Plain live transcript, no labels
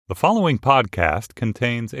The following podcast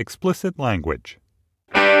contains explicit language.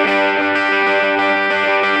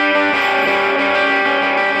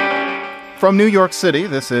 From New York City,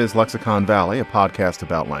 this is Lexicon Valley, a podcast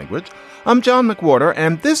about language. I'm John McWhorter,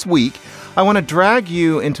 and this week I want to drag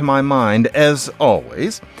you into my mind, as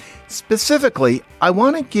always. Specifically, I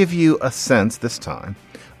want to give you a sense this time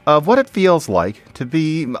of what it feels like to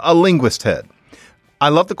be a linguist head. I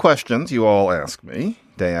love the questions you all ask me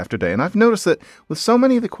day after day, and I've noticed that with so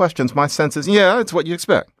many of the questions, my sense is, yeah, it's what you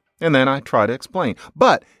expect. And then I try to explain.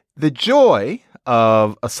 But the joy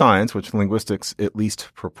of a science, which linguistics at least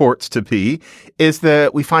purports to be, is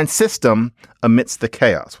that we find system amidst the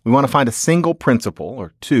chaos. We want to find a single principle,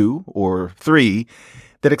 or two, or three,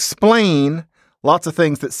 that explain lots of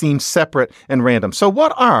things that seem separate and random. So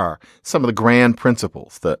what are some of the grand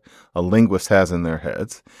principles that a linguist has in their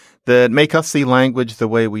heads that make us see language the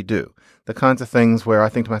way we do? The kinds of things where I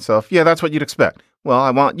think to myself, yeah, that's what you'd expect. Well,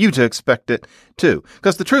 I want you to expect it too.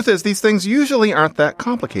 Because the truth is, these things usually aren't that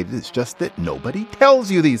complicated. It's just that nobody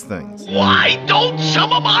tells you these things. Why don't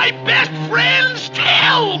some of my best friends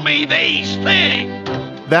tell me these things?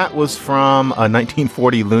 That was from a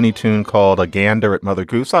 1940 Looney Tune called A Gander at Mother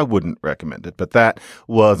Goose. I wouldn't recommend it, but that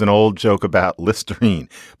was an old joke about Listerine.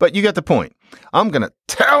 But you get the point. I'm going to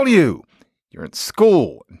tell you. You're in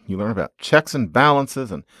school. You learn about checks and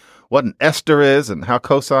balances and what an ester is and how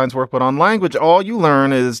cosines work. But on language, all you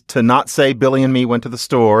learn is to not say Billy and me went to the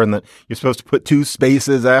store and that you're supposed to put two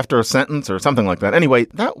spaces after a sentence or something like that. Anyway,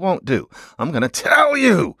 that won't do. I'm going to tell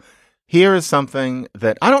you. Here is something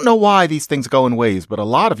that I don't know why these things go in waves, but a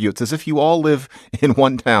lot of you, it's as if you all live in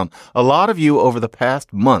one town. A lot of you over the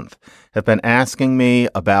past month have been asking me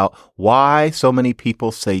about why so many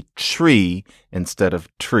people say tree instead of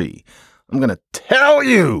tree. I'm going to tell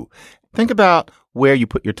you. Think about where you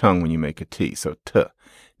put your tongue when you make a T, so T.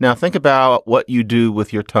 Now think about what you do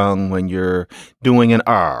with your tongue when you're doing an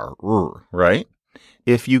R, right?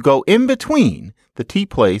 If you go in between the T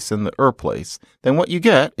place and the place, then what you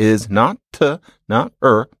get is not T, not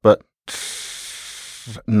but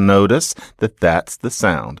T. Notice that that's the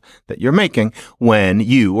sound that you're making when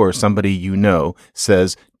you or somebody you know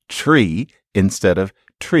says tree instead of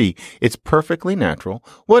tree. It's perfectly natural.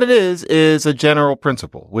 What it is a general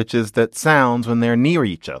principle, which is that sounds, when they're near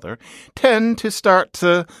each other, tend to start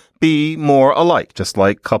to be more alike, just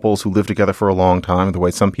like couples who live together for a long time, the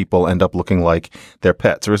way some people end up looking like their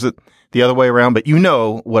pets. Or is it the other way around? But you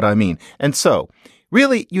know what I mean. And so,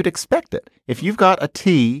 really, you'd expect it. If you've got a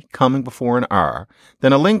T coming before an R,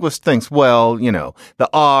 then a linguist thinks, well, you know, the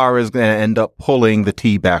R is going to end up pulling the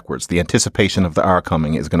T backwards. The anticipation of the R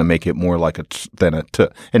coming is going to make it more like a T than a T.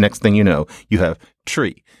 And next thing you know, you have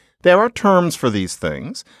tree. There are terms for these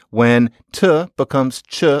things. When T becomes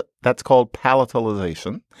ch, that's called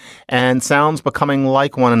palatalization. And sounds becoming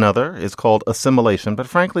like one another is called assimilation. But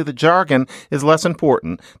frankly, the jargon is less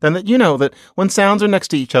important than that you know that when sounds are next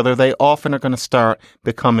to each other, they often are going to start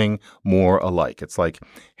becoming more alike. It's like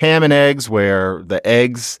ham and eggs, where the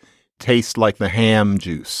eggs taste like the ham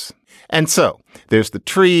juice. And so there's the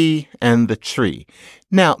tree and the tree.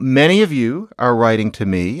 Now, many of you are writing to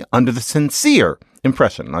me under the sincere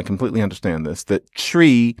impression, and I completely understand this, that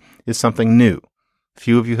tree is something new.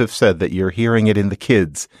 Few of you have said that you're hearing it in the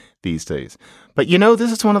kids these days. But you know,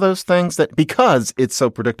 this is one of those things that, because it's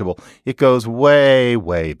so predictable, it goes way,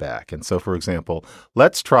 way back. And so, for example,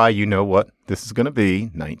 let's try, you know what this is going to be,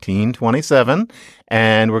 1927,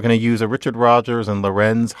 and we're going to use a Richard Rodgers and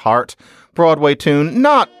Lorenz Hart Broadway tune,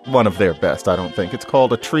 not one of their best, I don't think. It's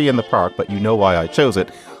called A Tree in the Park, but you know why I chose it.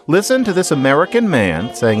 Listen to this American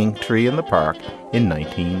man singing Tree in the Park in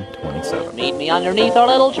 1927. Meet me underneath our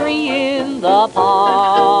little tree in the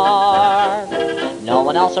park. No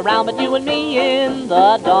one else around but you and me in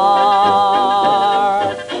the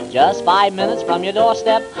dark. Just 5 minutes from your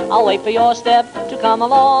doorstep, I'll wait for your step to come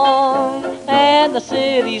along. And the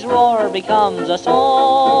city's roar becomes a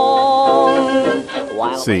song.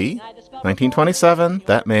 See? 1927,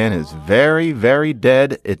 that man is very, very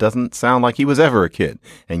dead. It doesn't sound like he was ever a kid,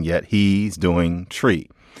 and yet he's doing tree.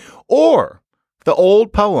 Or the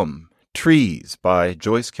old poem, Trees by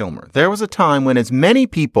Joyce Kilmer. There was a time when as many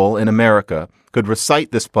people in America could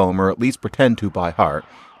recite this poem, or at least pretend to by heart,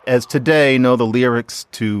 as today know the lyrics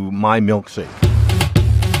to My Milkshake.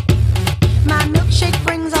 My milkshake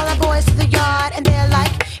brings all the boys to the yard, and they're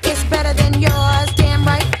like, it's better than yours, damn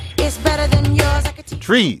right, it's better than yours.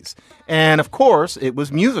 Trees. And of course, it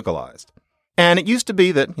was musicalized. And it used to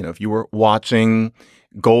be that, you know, if you were watching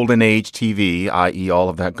golden age TV, i.e. all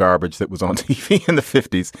of that garbage that was on TV in the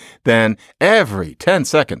 50s, then every 10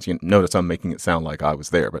 seconds, you notice I'm making it sound like I was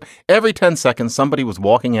there, but every 10 seconds somebody was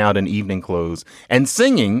walking out in evening clothes and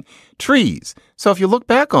singing Trees. So if you look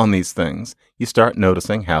back on these things, you start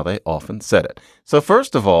noticing how they often said it. So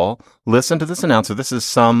first of all, listen to this announcer. This is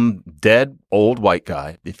some dead old white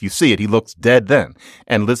guy. If you see it, he looks dead then.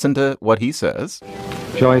 And listen to what he says.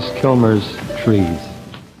 Joyce Kilmer's Trees.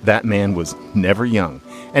 That man was never young.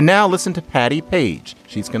 And now listen to Patti Page.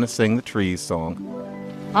 She's going to sing the Trees song.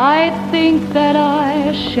 I think that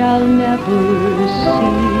I shall never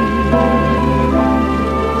see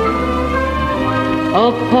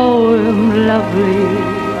a poem lovely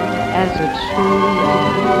as a tree.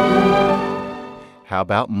 How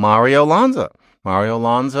about Mario Lanza? Mario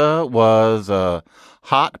Lanza was a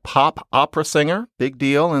hot pop opera singer, big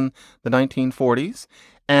deal in the 1940s.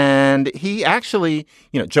 And he actually,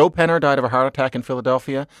 Joe Penner died of a heart attack in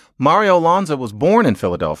Philadelphia. Mario Lanza was born in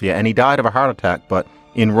Philadelphia and he died of a heart attack, but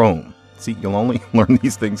in Rome. See, you'll only learn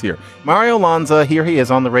these things here. Mario Lanza, here he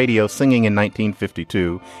is on the radio singing in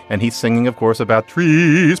 1952. And he's singing, of course, about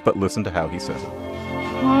trees, but listen to how he says it.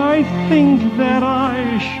 I think that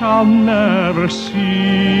I shall never see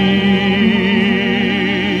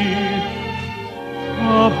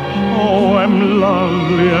a poem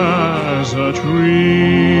lovely as a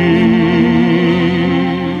tree.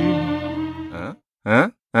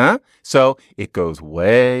 Huh? So it goes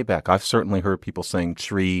way back. I've certainly heard people saying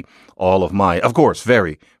tree all of my, of course,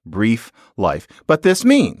 very brief life. But this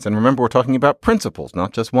means, and remember we're talking about principles,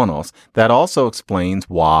 not just one-offs, that also explains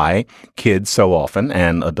why kids so often,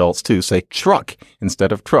 and adults too, say truck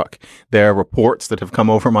instead of truck. There are reports that have come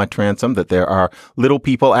over my transom that there are little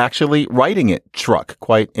people actually writing it truck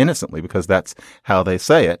quite innocently because that's how they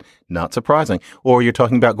say it. Not surprising. Or you're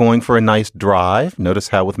talking about going for a nice drive. Notice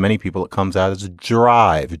how with many people it comes out as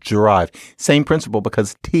drive. Same principle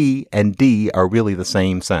because T and D are really the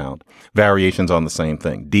same sound. Variations on the same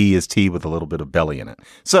thing. D is T with a little bit of belly in it.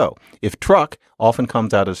 So if truck often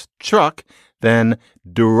comes out as truck, then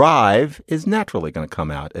derive is naturally going to come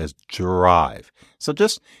out as drive. So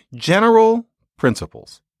just general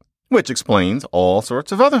principles, which explains all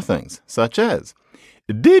sorts of other things, such as,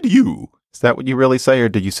 did you? Is that what you really say, or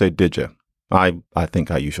did you say did you? I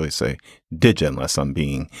think I usually say did you, unless I'm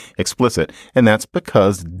being explicit. And that's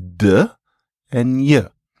because D and Y.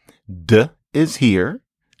 D is here,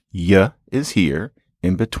 Y is here,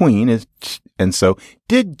 in between is ch, and so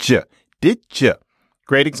did you?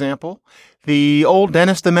 Great example, the old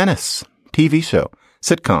Dennis the Menace TV show.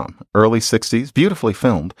 Sitcom, early 60s, beautifully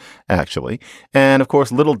filmed, actually. And, of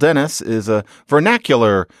course, Little Dennis is a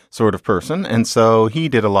vernacular sort of person, and so he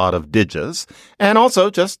did a lot of didjas. And also,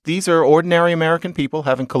 just these are ordinary American people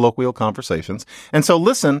having colloquial conversations. And so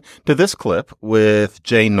listen to this clip with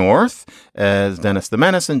Jay North as Dennis the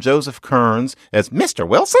Menace and Joseph Kearns as Mr.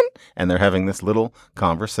 Wilson, and they're having this little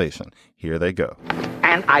conversation. Here they go.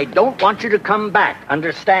 And I don't want you to come back,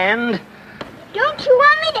 understand? Don't you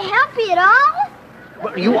want me to help you at all?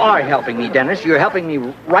 Well, you are helping me, Dennis. You're helping me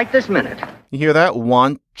right this minute. You hear that?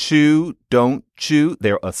 Want you, don't you?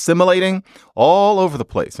 They're assimilating all over the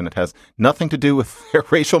place, and it has nothing to do with their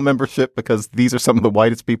racial membership because these are some of the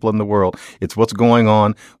whitest people in the world. It's what's going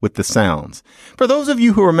on with the sounds. For those of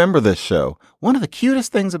you who remember this show, one of the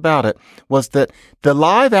cutest things about it was that the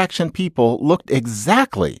live action people looked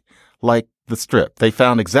exactly like the strip. They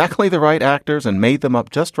found exactly the right actors and made them up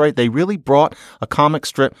just right. They really brought a comic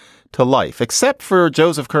strip to life, except for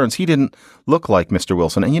Joseph Kearns. He didn't look like Mr.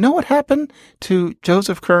 Wilson. And you know what happened to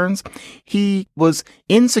Joseph Kearns? He was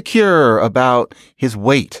insecure about his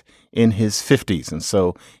weight in his 50s. And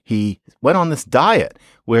so he went on this diet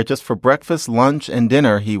where just for breakfast, lunch, and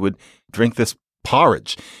dinner, he would drink this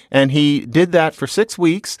porridge. And he did that for 6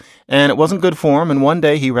 weeks, and it wasn't good for him. And one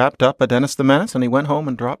day he wrapped up a Dennis the Menace, and he went home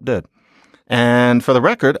and dropped dead. And for the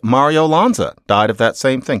record, Mario Lanza died of that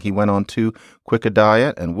same thing. He went on too quick a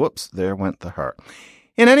diet, and whoops, there went the heart.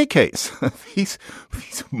 In any case, these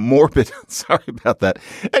morbid, sorry about that.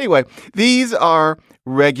 Anyway, these are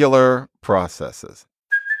regular processes.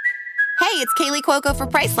 Hey, it's Kaylee Cuoco for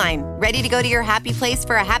Priceline. Ready to go to your happy place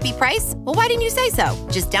for a happy price? Well, why didn't you say so?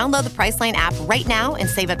 Just download the Priceline app right now and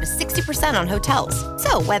save up to 60% on hotels.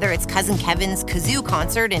 So whether it's Cousin Kevin's Kazoo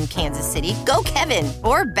Concert in Kansas City, go Kevin,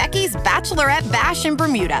 or Becky's Bachelorette Bash in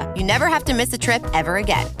Bermuda, you never have to miss a trip ever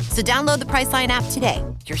again. So download the Priceline app today.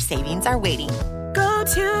 Your savings are waiting. Go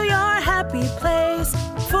to your happy place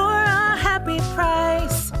for a happy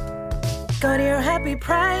price. Go to your happy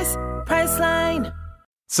price, Priceline.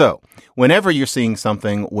 So whenever you're seeing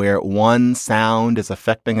something where one sound is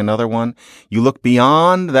affecting another one, you look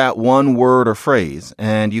beyond that one word or phrase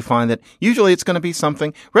and you find that usually it's going to be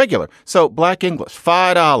something regular. So Black English,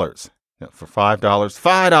 $5. For $5,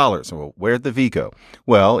 $5. Well, where'd the V go?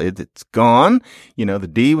 Well, it's gone. You know, the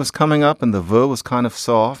D was coming up and the V was kind of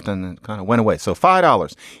soft and it kind of went away. So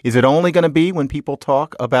 $5. Is it only going to be when people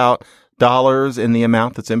talk about dollars in the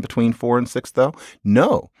amount that's in between 4 and 6, though?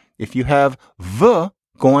 No. If you have V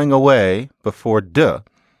going away before D,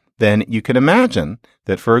 then you can imagine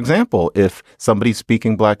that, for example, if somebody's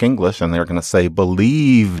speaking Black English and they're going to say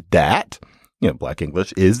believe that, you know, Black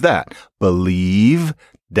English is that, believe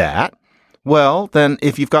that. Well, then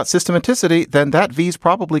if you've got systematicity, then that V is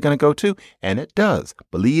probably going to go too. And it does.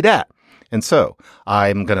 Believe that. And so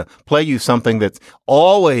I'm going to play you something that's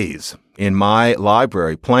always in my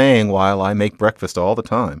library playing while I make breakfast all the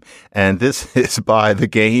time. And this is by The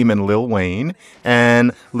Game and Lil Wayne.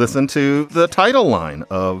 And listen to the title line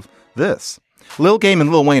of this. Lil Game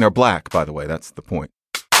and Lil Wayne are black, by the way. That's the point.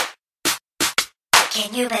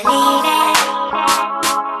 Can you believe it?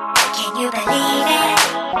 Can you believe it?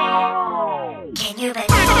 Can you believe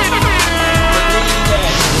it?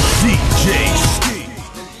 DJ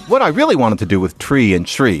Steve. What I really wanted to do with tree and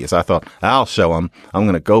tree is I thought, I'll show them. I'm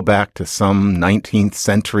going to go back to some 19th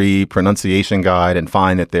century pronunciation guide and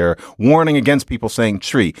find that they're warning against people saying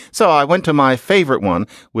tree. So I went to my favorite one,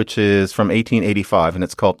 which is from 1885, and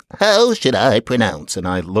it's called How Should I Pronounce? And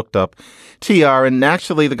I looked up TR, and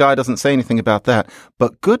actually the guy doesn't say anything about that.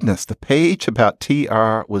 But goodness, the page about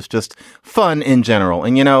TR was just fun in general.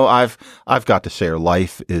 And, you know, I've got to share.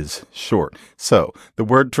 Life is short. So the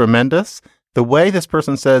word tremendous, the way this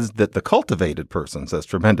person says that the cultivated person says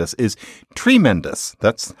tremendous is tremendous.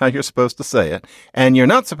 That's how you're supposed to say it. And you're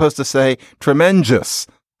not supposed to say tremendous.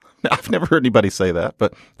 I've never heard anybody say that,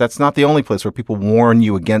 but that's not the only place where people warn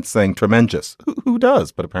you against saying tremendous. Who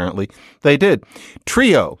does? But apparently they did.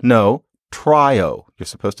 Trio. No, trio. You're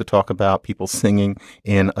supposed to talk about people singing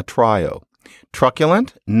in a trio.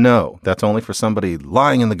 Truculent? No, that's only for somebody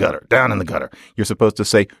lying in the gutter, down in the gutter. You're supposed to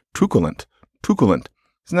say truculent. Truculent.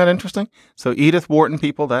 Isn't that interesting? So Edith Wharton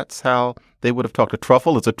people, that's how they would have talked. A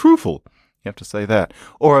truffle, it's a truffle. You have to say that.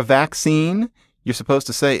 Or a vaccine, you're supposed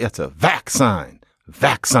to say it's a vaccine.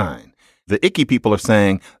 Vaccine. The icky people are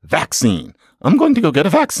saying vaccine. I'm going to go get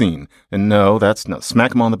a vaccine. And no, that's no.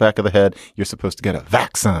 Smack them on the back of the head. You're supposed to get a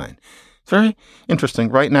vaccine. It's very interesting.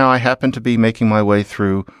 Right now, I happen to be making my way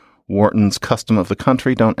through Wharton's Custom of the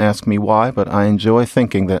Country. Don't ask me why, but I enjoy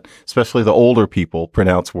thinking that especially the older people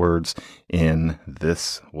pronounce words in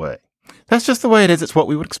this way. That's just the way it is. It's what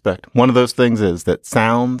we would expect. One of those things is that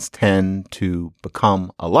sounds tend to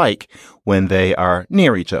become alike when they are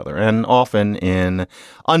near each other, and often in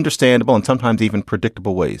understandable and sometimes even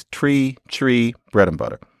predictable ways. Tree, bread and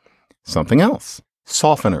butter. Something else.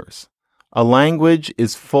 Softeners. A language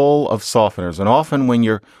is full of softeners, and often when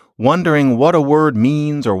you're wondering what a word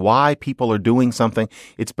means or why people are doing something,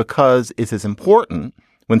 it's because it is important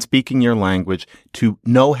when speaking your language to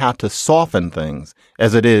know how to soften things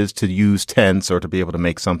as it is to use tense or to be able to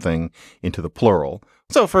make something into the plural.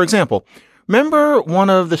 So, for example, remember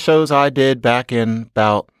one of the shows I did back in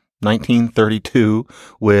about 1932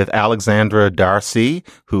 with Alexandra Darcy,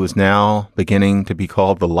 who is now beginning to be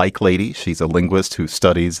called the like lady. She's a linguist who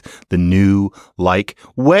studies the new like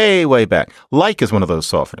way back. Like is one of those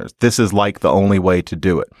softeners. This is like the only way to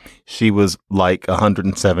do it. She was like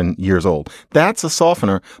 107 years old. That's a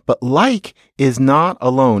softener, but like is not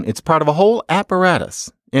alone. It's part of a whole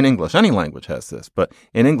apparatus in English. Any language has this, but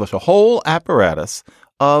in English, a whole apparatus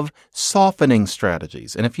of softening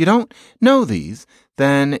strategies. And if you don't know these,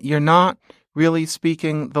 then you're not really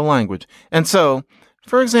speaking the language. And so,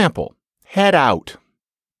 for example, head out,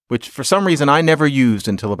 which for some reason I never used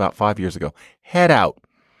until about 5 years ago. Head out.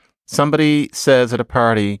 Somebody says at a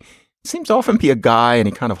party, it seems to often be a guy, and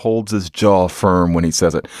he kind of holds his jaw firm when he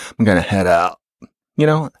says it. I'm going to head out. You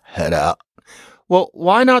know, head out. Well,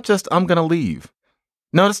 why not just I'm going to leave?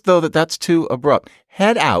 Notice, though, that that's too abrupt.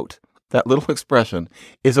 Head out. That little expression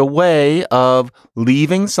is a way of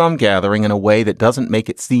leaving some gathering in a way that doesn't make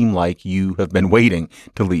it seem like you have been waiting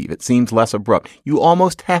to leave. It seems less abrupt. You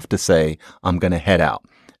almost have to say, I'm going to head out,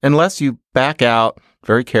 unless you back out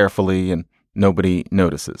very carefully and nobody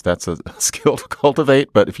notices. That's a skill to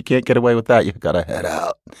cultivate. But if you can't get away with that, you've got to head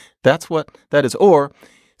out. That's what that is. Or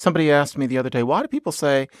somebody asked me the other day, why do people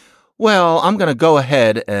say, well, I'm going to go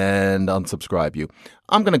ahead and unsubscribe you.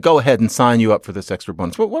 I'm going to go ahead and sign you up for this extra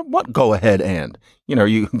bonus. What go ahead and? You know, are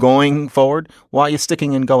you going forward? Why are you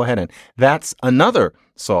sticking in go ahead and? That's another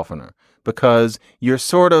softener because you're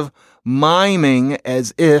sort of miming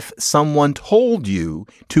as if someone told you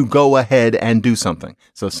to go ahead and do something.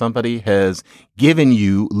 So somebody has given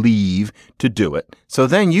you leave to do it. So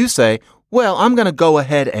then you say, well, I'm going to go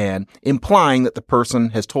ahead and, implying that the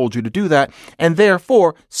person has told you to do that, and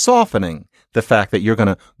therefore softening the fact that you're going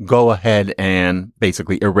to go ahead and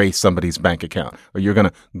basically erase somebody's bank account, or you're going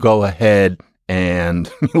to go ahead and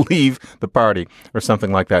leave the party or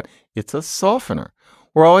something like that. It's a softener.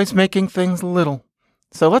 We're always making things little.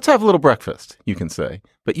 So let's have a little breakfast, you can say.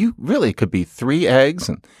 But you really could be 3 eggs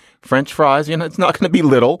and French fries. You know, it's not going to be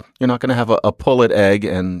little. You're not going to have a pullet egg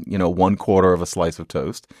and, 1/4 of a slice of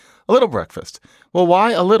toast. A little breakfast. Well,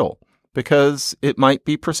 why a little? Because it might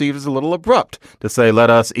be perceived as a little abrupt to say, let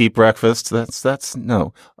us eat breakfast. That's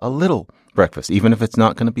no, a little breakfast, even if it's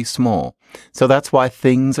not going to be small. So that's why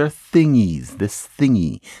things are thingies, this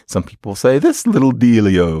thingy. Some people say this little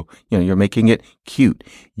dealio, you're making it cute.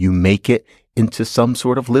 You make it into some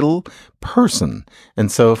sort of little person.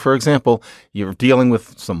 And so, for example, you're dealing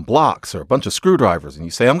with some blocks or a bunch of screwdrivers and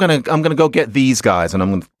you say, I'm going to go get these guys and I'm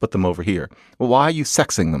going to put them over here. Well, why are you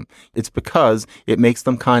sexing them? It's because it makes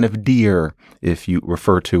them kind of dear if you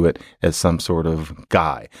refer to it as some sort of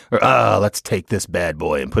guy. Or, let's take this bad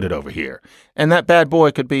boy and put it over here. And that bad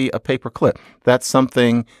boy could be a paper clip. That's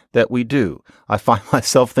something that we do. I find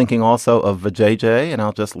myself thinking also of vajayjay, and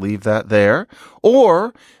I'll just leave that there.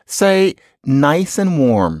 Or say nice and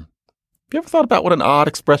warm. Have you ever thought about what an odd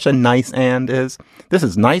expression nice and is? This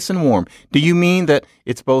is nice and warm. Do you mean that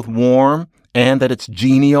it's both warm and that it's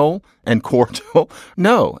genial and cordial?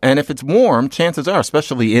 No. And if it's warm, chances are,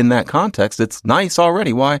 especially in that context, it's nice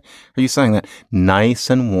already. Why are you saying that? Nice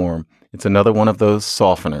and warm. It's another one of those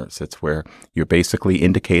softeners. It's where you're basically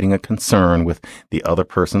indicating a concern with the other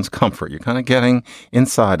person's comfort. You're kind of getting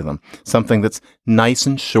inside of them. Something that's nice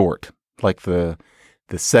and short, like the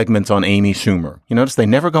segments on Amy Schumer. You notice they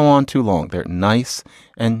never go on too long. They're nice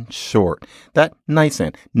and short. That nice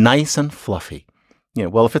and fluffy.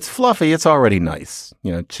 Well, if it's fluffy, it's already nice.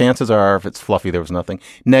 Chances are if it's fluffy, there was nothing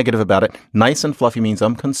negative about it. Nice and fluffy means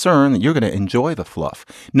I'm concerned that you're going to enjoy the fluff.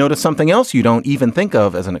 Notice something else you don't even think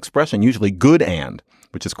of as an expression, usually good and,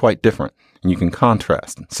 which is quite different. And you can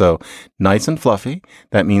contrast. So nice and fluffy,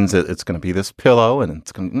 that means that it's going to be this pillow and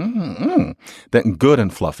it's going to, then good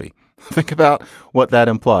and fluffy. Think about what that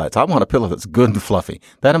implies. I want a pillow that's good and fluffy.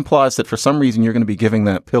 That implies that for some reason you're going to be giving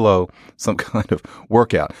that pillow some kind of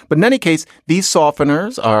workout. But in any case, these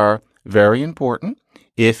softeners are very important.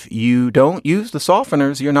 If you don't use the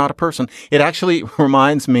softeners, you're not a person. It actually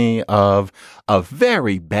reminds me of a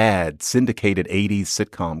very bad syndicated 80s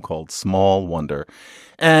sitcom called Small Wonder.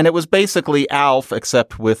 And it was basically Alf,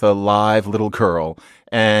 except with a live little girl.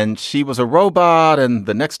 And she was a robot, and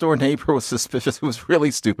the next door neighbor was suspicious. It was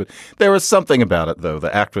really stupid. There was something about it, though.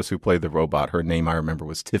 The actress who played the robot, her name I remember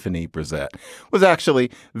was Tiffany Brissett, was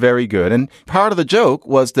actually very good. And part of the joke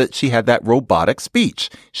was that she had that robotic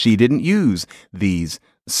speech. She didn't use these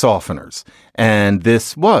softeners. And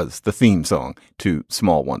this was the theme song to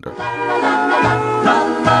Small Wonder.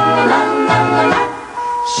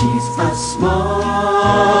 She's a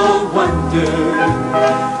small wonder,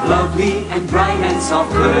 lovely and bright and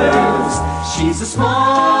soft curves. She's a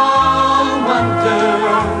small wonder,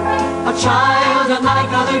 a child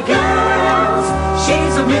unlike other girls.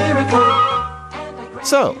 She's a miracle.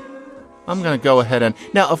 So, I'm going to go ahead and...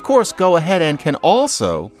 Now, of course, go ahead and can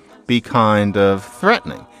also be kind of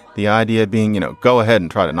threatening. The idea being, go ahead and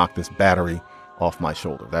try to knock this battery off my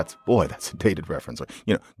shoulder. That's a dated reference.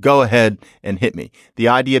 Go ahead and hit me. The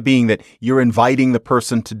idea being that you're inviting the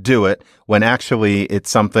person to do it when actually it's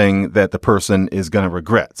something that the person is going to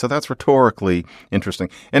regret. So that's rhetorically interesting.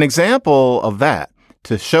 An example of that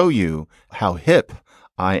to show you how hip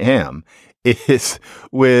I am is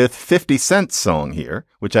with 50 Cent's song here,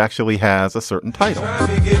 which actually has a certain title.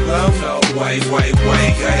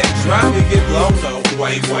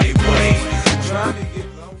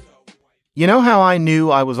 You know how I knew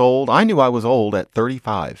I was old? I knew I was old at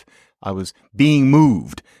 35. I was being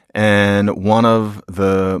moved. And one of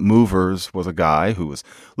the movers was a guy who was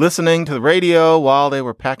listening to the radio while they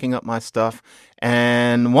were packing up my stuff.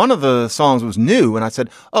 And one of the songs was new. And I said,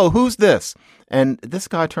 "Oh, who's this?" And this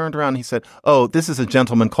guy turned around and he said, "Oh, this is a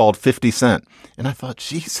gentleman called 50 Cent. And I thought,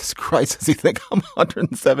 Jesus Christ, does he think I'm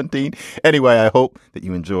 117? Anyway, I hope that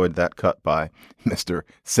you enjoyed that cut by Mr.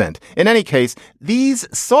 Cent. In any case, these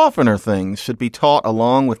softener things should be taught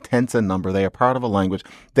along with tense and number. They are part of a language.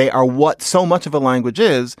 They are what so much of a language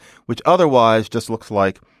is, which otherwise just looks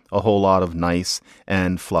like a whole lot of nice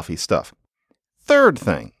and fluffy stuff. Third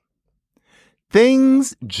thing.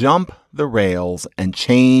 Things jump the rails and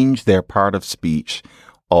change their part of speech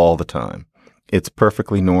all the time. It's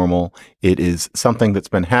perfectly normal. It is something that's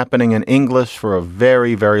been happening in English for a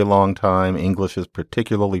very, very long time. English is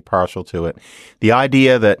particularly partial to it. The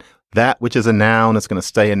idea that which is a noun is going to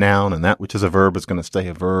stay a noun and that which is a verb is going to stay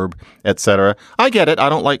a verb, etc. I get it. I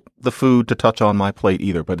don't like the food to touch on my plate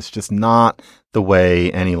either, but it's just not the way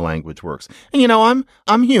any language works. And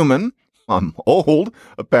I'm human. I'm old,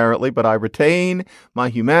 apparently, but I retain my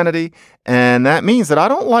humanity. And that means that I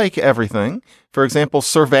don't like everything. For example,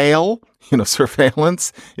 surveil,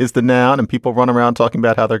 surveillance is the noun and people run around talking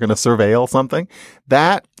about how they're going to surveil something.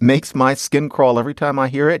 That makes my skin crawl every time I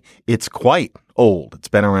hear it. It's quite old. It's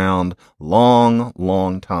been around long,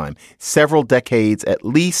 long time. Several decades at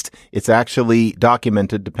least. It's actually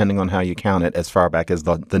documented, depending on how you count it, as far back as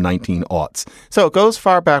the 1900s. So it goes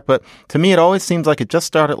far back, but to me, it always seems like it just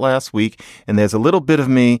started last week. And there's a little bit of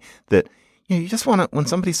me that you just want to, when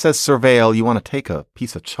somebody says surveil, you want to take a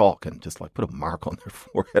piece of chalk and just like put a mark on their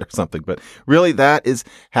forehead or something. But really, that is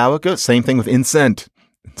how it goes. Same thing with incent.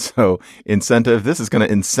 So incentive, this is going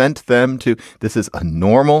to incent them to, this is a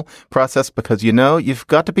normal process because, you've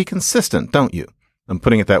got to be consistent, don't you? I'm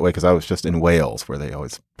putting it that way because I was just in Wales where they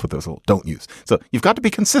always put those little don't yous. So you've got to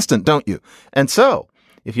be consistent, don't you? And so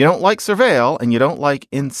if you don't like surveil and you don't like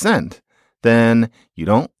incent, then you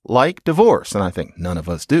don't like divorce. And I think none of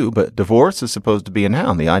us do, but divorce is supposed to be a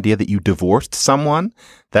noun. The idea that you divorced someone,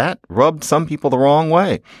 that rubbed some people the wrong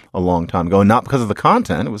way a long time ago. And not because of the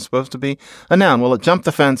content. It was supposed to be a noun. Well, it jumped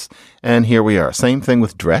the fence, and here we are. Same thing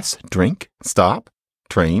with dress, drink, stop,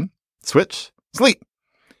 train, switch, sleep.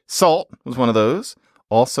 Salt was one of those.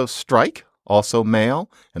 Also strike, also male,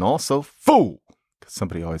 and also fool. Because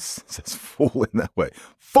somebody always says fool in that way.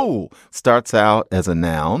 Fool starts out as a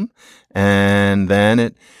noun, and then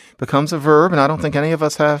it becomes a verb, and I don't think any of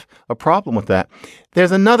us have a problem with that.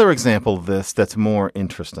 There's another example of this that's more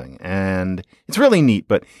interesting, and it's really neat,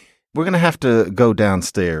 but we're going to have to go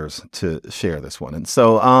downstairs to share this one. And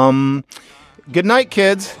so, good night,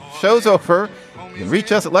 kids. Show's over. You can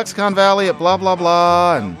reach us at Lexicon Valley at blah, blah,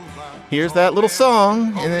 blah, and here's that little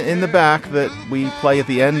song in the back that we play at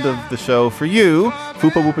the end of the show for you.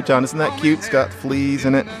 Foopa Woopa John, isn't that cute? It's got fleas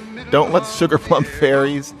in it. Don't let sugar plum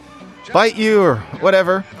fairies bite you or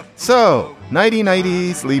whatever. So,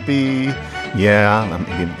 nighty-nighty, sleepy. Yeah,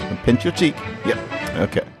 you can pinch your cheek. Yep.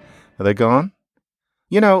 Okay. Are they gone?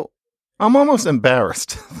 I'm almost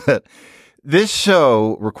embarrassed that this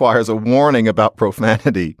show requires a warning about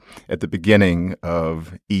profanity at the beginning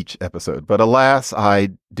of each episode. But alas, I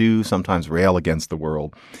do sometimes rail against the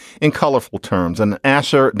world in colorful terms. And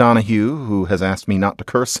Asher Donahue, who has asked me not to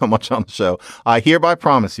curse so much on the show, I hereby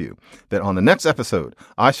promise you that on the next episode,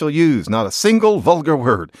 I shall use not a single vulgar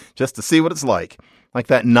word just to see what it's like. Like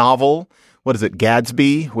that novel, what is it,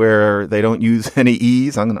 Gadsby, where they don't use any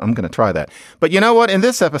E's. I'm going to try that. But you know what? In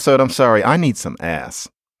this episode, I'm sorry, I need some ass.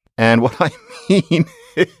 And what I mean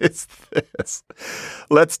is this.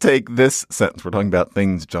 Let's take this sentence. We're talking about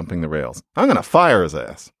things jumping the rails. I'm going to fire his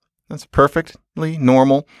ass. That's a perfectly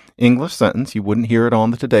normal English sentence. You wouldn't hear it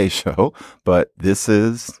on the Today Show, but this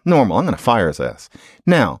is normal. I'm going to fire his ass.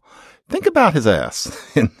 Now, think about his ass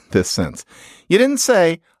in this sense. You didn't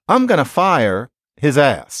say, I'm going to fire his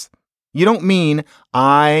ass. You don't mean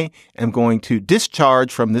I am going to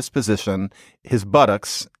discharge from this position his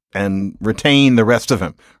buttocks and retain the rest of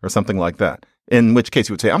him or something like that. In which case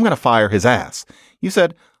you would say, I'm going to fire his ass. You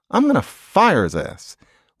said, I'm going to fire his ass.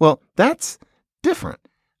 Well, that's different.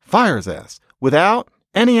 Fire his ass without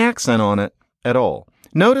any accent on it at all.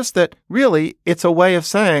 Notice that really it's a way of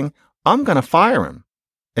saying, I'm going to fire him.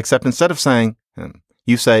 Except instead of saying him,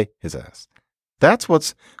 you say his ass. That's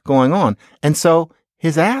what's going on. And so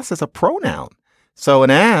his ass is a pronoun. So an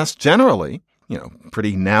ass generally,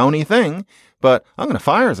 pretty nouny thing, but I'm going to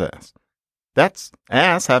fire his ass. That's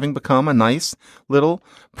ass having become a nice little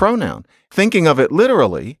pronoun. Thinking of it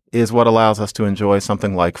literally is what allows us to enjoy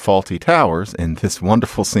something like Fawlty Towers in this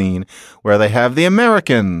wonderful scene where they have the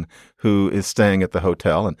American who is staying at the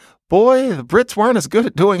hotel. And boy, the Brits weren't as good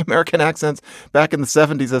at doing American accents back in the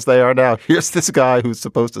 70s as they are now. Here's this guy who's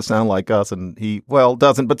supposed to sound like us, and he,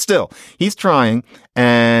 doesn't, but still, he's trying,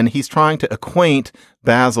 and he's trying to acquaint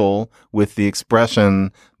Basil with the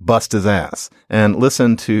expression, bust his ass. And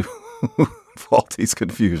listen to Fawlty's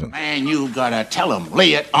confusion. Man, you gotta tell him,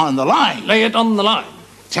 lay it on the line. Lay it on the line.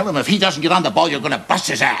 Tell him if he doesn't get on the ball, you're gonna bust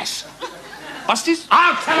his ass. Bust his?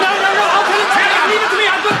 I'll tell him. No, I'll tell him. Leave it to me.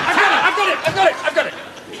 I've got it.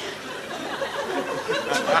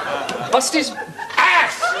 Bust his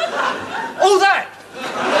ass. Oh, that.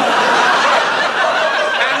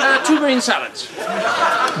 And 2 green salads.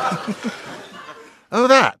 Oh,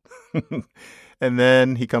 that. And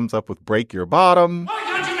then he comes up with break your bottom. Why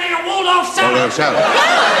can't you make a wall Waldorf salad. Waldorf salad.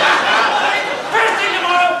 First thing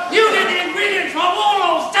tomorrow, you get the ingredients for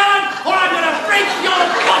Waldorf salad, or I'm going to break your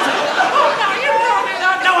bottle. Oh, no, you don't mean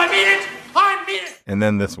that. No, I mean it. I mean it. And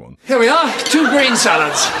then this one. Here we are, 2 green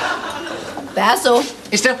salads. Basil.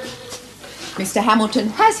 Esther? Mr. Hamilton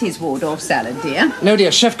has his Waldorf salad, dear. No,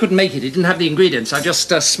 dear, chef couldn't make it. He didn't have the ingredients. I just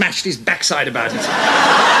smashed his backside about it.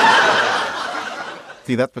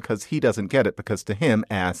 See, that's because he doesn't get it, because to him,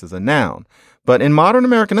 ass is a noun. But in modern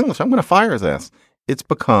American English, I'm going to fire his ass. It's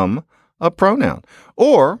become a pronoun.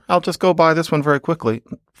 Or I'll just go by this one very quickly.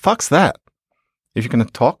 Fuck's that. If you're going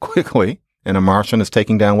to talk quickly, and a Martian is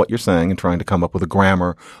taking down what you're saying and trying to come up with a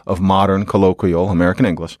grammar of modern colloquial American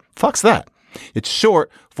English, fuck's that. It's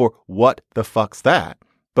short for what the fuck's that.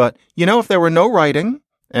 But, you know, if there were no writing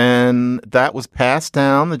and that was passed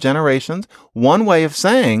down the generations, one way of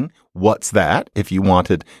saying what's that, if you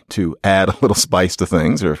wanted to add a little spice to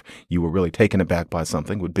things, or if you were really taken aback by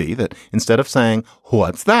something, would be that instead of saying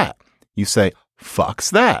what's that, you say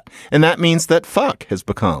fuck's that. And that means that fuck has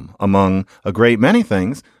become, among a great many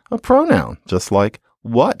things, a pronoun, just like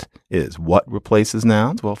what is. What replaces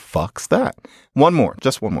nouns? Well, fuck's that. One more,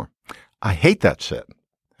 just one more. I hate that shit.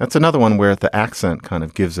 That's another one where the accent kind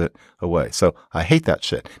of gives it away. So I hate that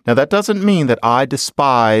shit. Now, that doesn't mean that I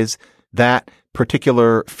despise that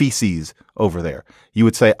particular feces over there. You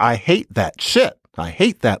would say, I hate that shit. I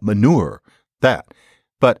hate that manure, that.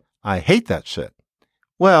 But I hate that shit.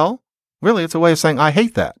 Well, really, it's a way of saying I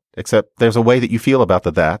hate that, except there's a way that you feel about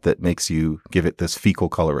the that makes you give it this fecal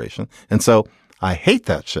coloration. And so I hate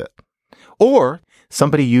that shit. Or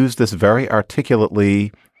somebody used this very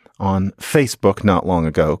articulately on Facebook not long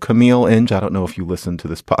ago. Camille Inge, I don't know if you listen to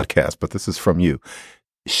this podcast, but this is from you.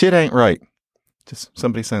 Shit ain't right. Just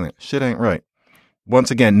somebody saying that. Shit ain't right.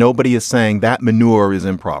 Once again, nobody is saying that manure is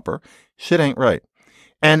improper. Shit ain't right.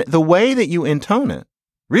 And the way that you intone it,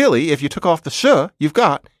 really, if you took off the sh, you've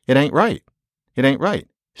got it ain't right. It ain't right.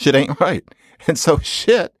 Shit ain't right. And so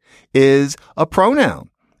shit is a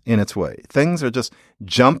pronoun in its way. Things are just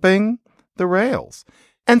jumping the rails.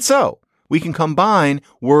 And so we can combine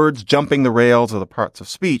words jumping the rails or the parts of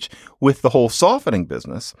speech with the whole softening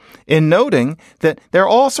business in noting that there are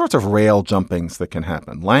all sorts of rail jumpings that can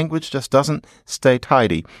happen. Language just doesn't stay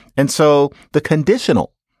tidy. And so the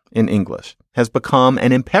conditional in English has become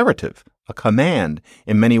an imperative, a command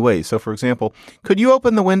in many ways. So, for example, could you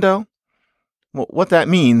open the window? Well, what that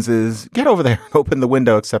means is get over there and open the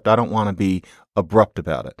window, except I don't want to be abrupt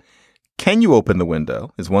about it. Can you open the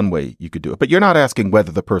window is one way you could do it, but you're not asking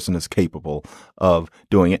whether the person is capable of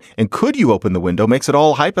doing it. And could you open the window makes it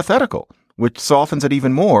all hypothetical, which softens it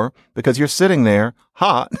even more because you're sitting there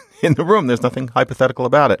hot in the room. There's nothing hypothetical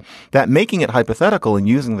about it. That making it hypothetical and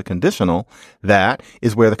using the conditional, that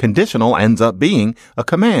is where the conditional ends up being a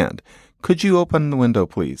command. Could you open the window,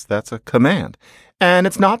 please? That's a command. And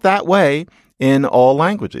it's not that way in all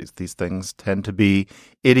languages. These things tend to be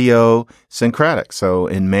idiosyncratic. So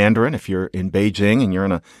in Mandarin, if you're in Beijing and you're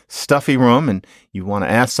in a stuffy room and you want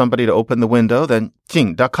to ask somebody to open the window, then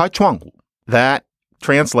请打开窗户. That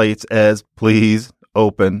translates as please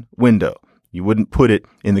open window. You wouldn't put it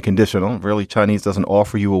in the conditional. Really, Chinese doesn't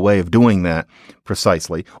offer you a way of doing that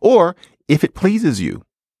precisely. Or if it pleases you,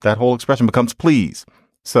 that whole expression becomes please.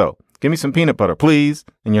 So give me some peanut butter, please.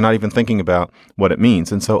 And you're not even thinking about what it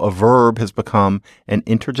means. And so a verb has become an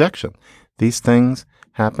interjection. These things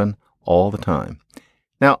happen all the time.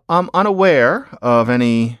 Now, I'm unaware of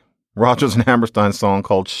any Rodgers and Hammerstein song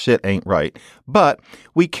called Shit Ain't Right, but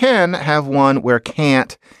we can have one where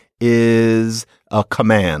can't is a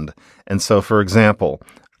command. And so, for example,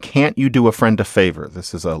 can't you do a friend a favor?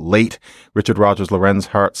 This is a late Richard Rodgers Lorenz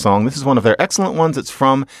Hart song. This is one of their excellent ones. It's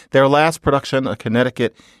from their last production, A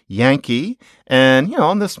Connecticut Yankee. And, you know,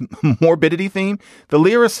 on this morbidity theme, the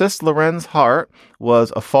lyricist Lorenz Hart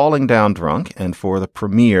was a falling down drunk. And for the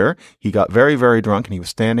premiere, he got very, very drunk. And he was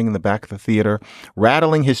standing in the back of the theater,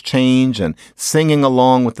 rattling his change and singing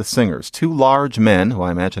along with the singers. Two large men, who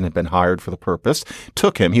I imagine had been hired for the purpose,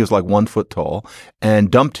 took him. He was like 1 foot tall,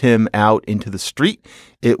 and dumped him out into the street.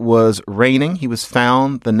 It was raining. He was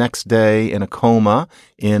found the next day in a coma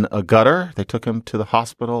in a gutter. They took him to the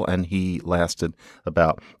hospital, and he lasted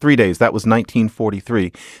about 3 days. That was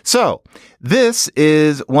 1943. So this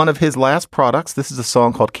is one of his last products. This is a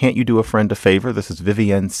song called Can't You Do a Friend a Favor? This is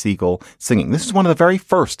Vivienne Siegel singing. This is one of the very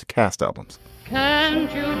first Cast albums.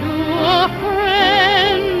 Can't you do a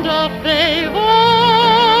friend a favor?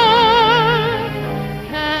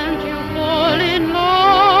 Can't you fall in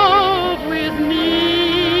love with me?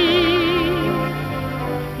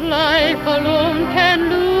 Life alone can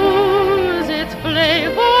lose its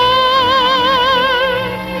flavor.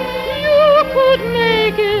 You could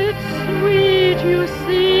make it so.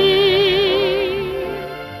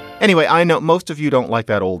 Anyway, I know most of you don't like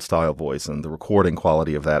that old style voice, and the recording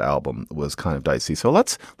quality of that album was kind of dicey. So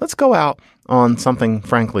let's go out on something,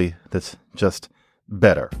 frankly, that's just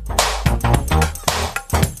better.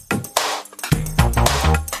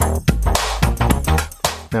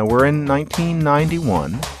 Now, we're in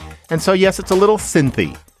 1991, and so, yes, it's a little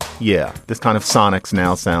synthy. Yeah, this kind of Sonics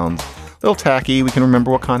now sounds a little tacky. We can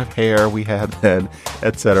remember what kind of hair we had then,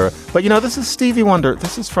 etc. But, this is Stevie Wonder.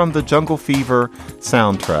 This is from the Jungle Fever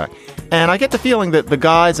soundtrack. And I get the feeling that the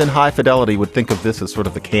guys in High Fidelity would think of this as sort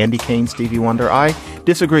of the candy cane Stevie Wonder. I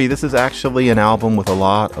disagree. This is actually an album with a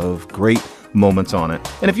lot of great moments on it.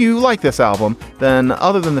 And if you like this album, then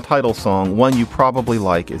other than the title song, one you probably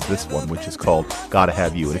like is this one, which is called Gotta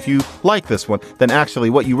Have You. And if you like this one, then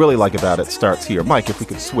actually what you really like about it starts here. Mike, if we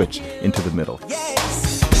could switch into the middle.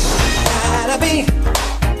 Yes. Gotta be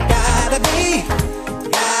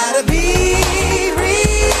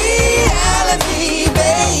reality,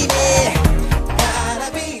 baby.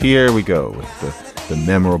 Gotta be. Here we go with the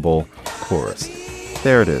memorable chorus.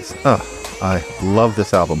 There it is. I love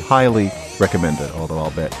this album. Highly recommend it, although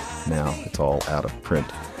I'll bet now it's all out of print.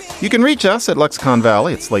 You can reach us at Lexicon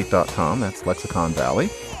Valley at slate.com. That's Lexicon Valley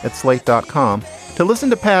at slate.com. To listen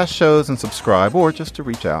to past shows and subscribe, or just to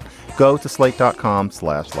reach out, go to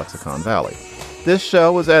slate.com/Lexicon Valley. This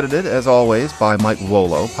show was edited, as always, by Mike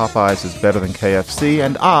Volo. Popeyes is better than KFC,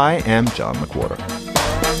 and I am John McWhorter.